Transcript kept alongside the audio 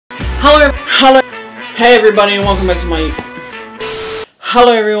Hey everybody, and welcome back to my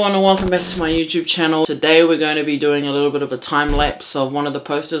YouTube channel. Today we're going to be doing a little bit of a time lapse of one of the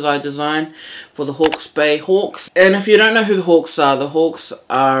posters I designed for the Hawke's Bay Hawks. And if you don't know who the Hawks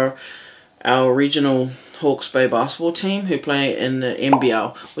are our regional Hawke's Bay basketball team who play in the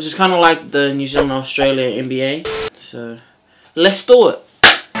NBL, which is kind of like the New Zealand Australia NBA. So let's do it.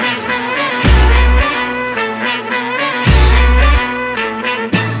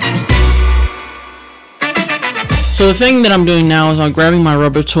 So the thing that I'm doing now is I'm grabbing my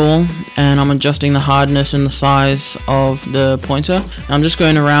rubber tool and I'm adjusting the hardness and the size of the pointer. And I'm just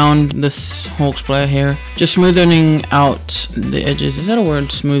going around this Hawks player here, just smoothing out the edges. Is that a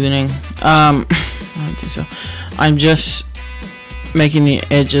word, smoothing? I don't think so. I'm just making the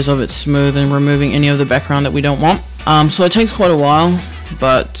edges of it smooth and removing any of the background that we don't want. So it takes quite a while,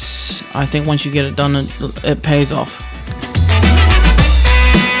 but I think once you get it done, it pays off.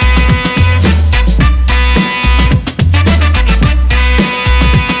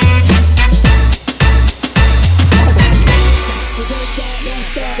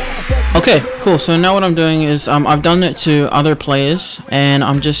 Okay, cool. So now what I'm doing is I've done it to other players and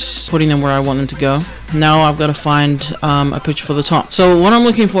I'm just putting them where I want them to go. Now I've got to find a picture for the top. So what I'm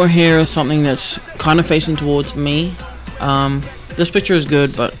looking for here is something that's kind of facing towards me. This picture is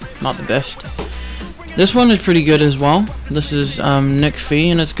good, but not the best. This one is pretty good as well. This is Nick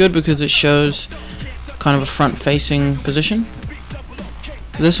Fee, and it's good because it shows kind of a front-facing position.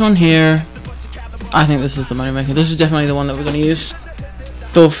 This one here, I think this is the moneymaker. This is definitely the one that we're going to use.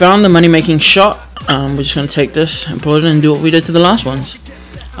 So we found the money making shot. We're just going to take this and put it in and do what we did to the last ones.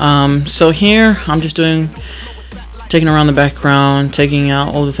 So here I'm just taking around the background, taking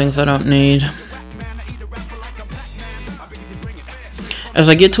out all the things I don't need. As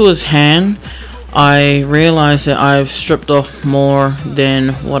I get to his hand, I realize that I've stripped off more than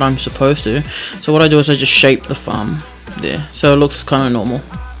what I'm supposed to. So what I do is I just shape the thumb there, so it looks kind of normal.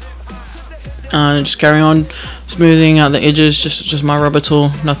 Just carry on smoothing out the edges, just my rubber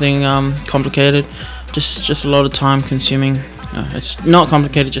tool, nothing complicated, just a lot of time consuming. No, it's not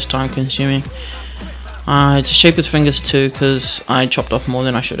complicated, just time consuming. To shape his fingers too, because I chopped off more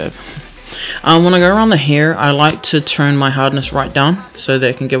than I should have. When I go around the hair, I like to turn my hardness right down so that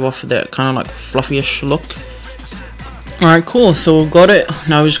it can give off that kind of like fluffyish look. Alright, cool, so we've got it.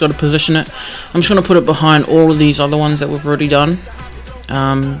 Now we just got to position it. I'm just going to put it behind all of these other ones that we've already done.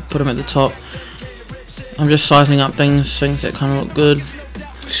 Put them at the top. I'm just sizing up things that kind of look good.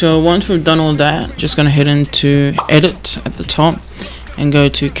 So once we've done all that, just going to head into edit at the top and go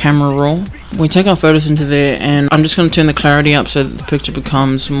to camera roll. We take our photos into there, and I'm just going to turn the clarity up so that the picture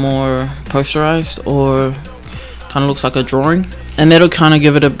becomes more posterized or kind of looks like a drawing, and that'll kind of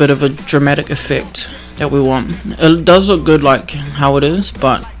give it a bit of a dramatic effect that we want. It does look good like how it is,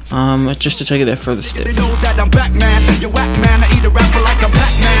 but just to take it that further step.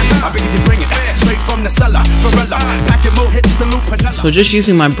 So just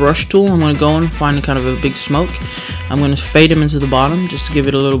using my brush tool, I'm going to go and find kind of a big smoke. I'm going to fade him into the bottom just to give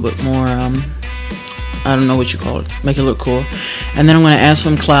it a little bit more, I don't know what you call it, make it look cool. And then I'm going to add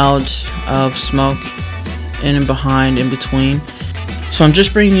some clouds of smoke in and behind, in between. So I'm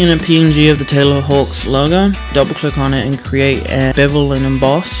just bringing in a PNG of the Taylor Hawks logo, double click on it and create a bevel and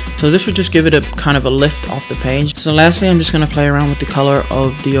emboss. So this would just give it a kind of a lift off the page. So lastly, I'm just going to play around with the color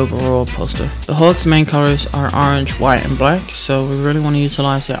of the overall poster. The Hawks main colors are orange, white and black, so we really want to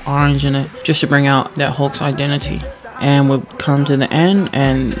utilize that orange in it just to bring out that Hawks identity. And we've come to the end,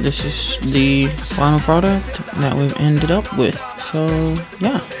 and this is the final product that we've ended up with. So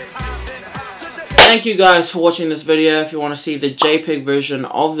yeah. Thank you guys for watching this video. If you want to see the JPEG version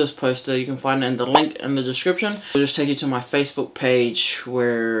of this poster, you can find it in the link in the description. It'll just take you to my Facebook page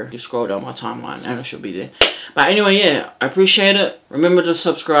where you scroll down my timeline and it should be there. But anyway, yeah, I appreciate it. Remember to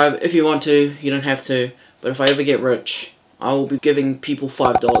subscribe if you want to. You don't have to. But if I ever get rich, I will be giving people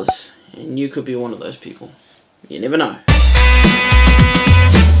 $5. And you could be one of those people. You never know.